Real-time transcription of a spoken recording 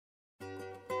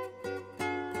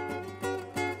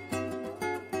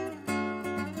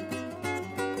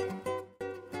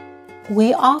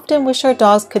We often wish our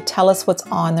dogs could tell us what's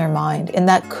on their mind, and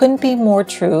that couldn't be more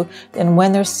true than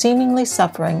when they're seemingly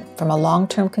suffering from a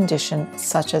long-term condition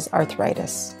such as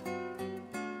arthritis.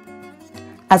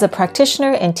 As a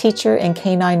practitioner and teacher in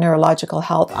canine neurological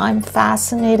health, I'm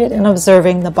fascinated in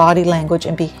observing the body language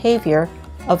and behavior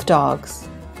of dogs.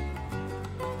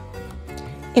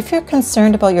 If you're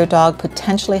concerned about your dog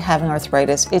potentially having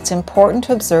arthritis, it's important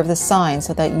to observe the signs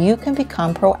so that you can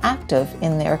become proactive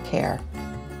in their care.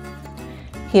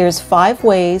 Here's 5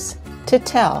 ways to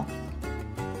tell.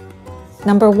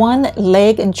 Number 1,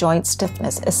 leg and joint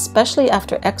stiffness, especially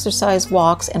after exercise,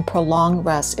 walks, and prolonged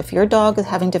rest. If your dog is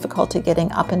having difficulty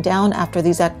getting up and down after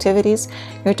these activities,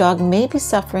 your dog may be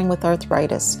suffering with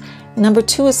arthritis. Number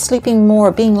 2 is sleeping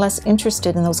more, being less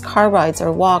interested in those car rides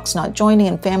or walks, not joining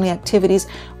in family activities.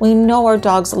 We know our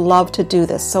dogs love to do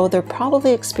this, so they're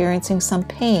probably experiencing some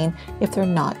pain if they're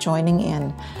not joining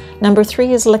in. Number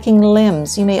 3 is licking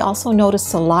limbs. You may also notice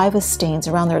saliva stains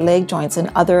around their leg joints and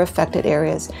other affected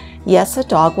areas. Yes, a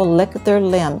dog will lick their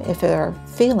limb if they're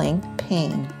feeling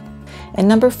pain. And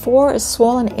number 4 is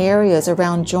swollen areas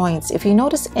around joints. If you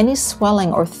notice any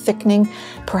swelling or thickening,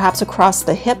 perhaps across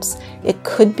the hips, it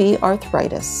could be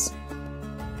arthritis.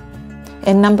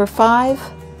 And number 5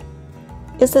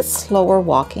 is it slower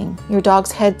walking. Your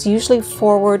dog's head's usually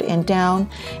forward and down,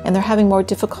 and they're having more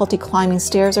difficulty climbing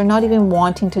stairs or not even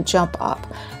wanting to jump up.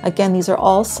 Again, these are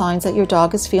all signs that your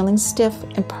dog is feeling stiff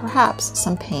and perhaps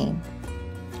some pain.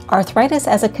 Arthritis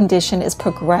as a condition is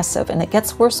progressive, and it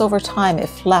gets worse over time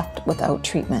if left without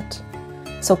treatment.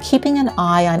 So keeping an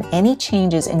eye on any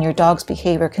changes in your dog's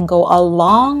behavior can go a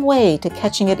long way to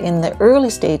catching it in the early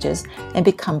stages and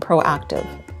become proactive.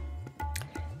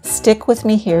 Stick with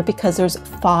me here because there's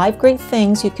 5 great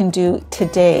things you can do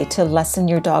today to lessen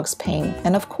your dog's pain,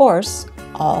 and of course,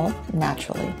 all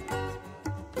naturally.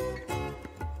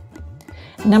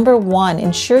 Number 1,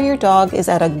 ensure your dog is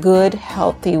at a good,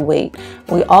 healthy weight.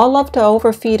 We all love to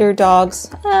overfeed our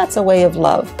dogs. That's a way of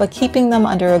love, but keeping them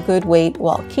under a good weight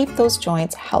will keep those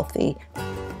joints healthy.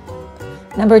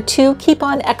 Number 2, keep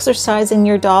on exercising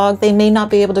your dog. They may not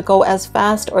be able to go as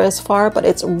fast or as far, but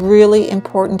it's really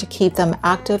important to keep them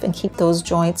active and keep those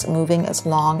joints moving as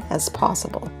long as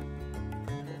possible.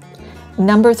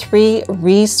 Number 3,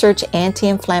 research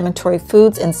anti-inflammatory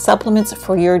foods and supplements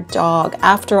for your dog.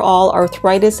 After all,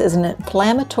 arthritis is an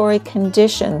inflammatory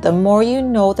condition. The more you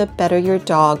know, the better your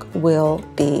dog will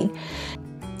be.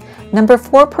 Number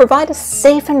 4, provide a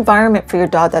safe environment for your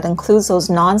dog that includes those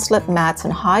non-slip mats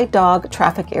and high dog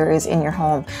traffic areas in your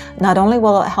home. Not only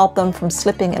will it help them from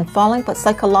slipping and falling, but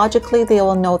psychologically they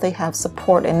will know they have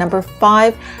support. And number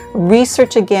 5,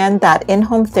 research again that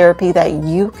in-home therapy that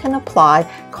you can apply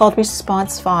called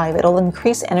Response 5. It'll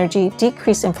increase energy,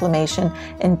 decrease inflammation,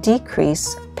 and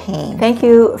decrease pain. Thank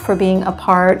you for being a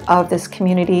part of this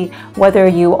community. Whether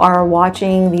you are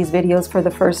watching these videos for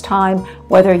the first time,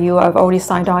 whether you have already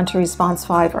signed on to Response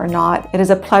 5 or not, it is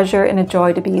a pleasure and a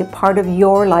joy to be a part of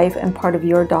your life and part of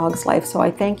your dog's life. So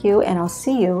I thank you, and I'll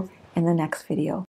see you in the next video.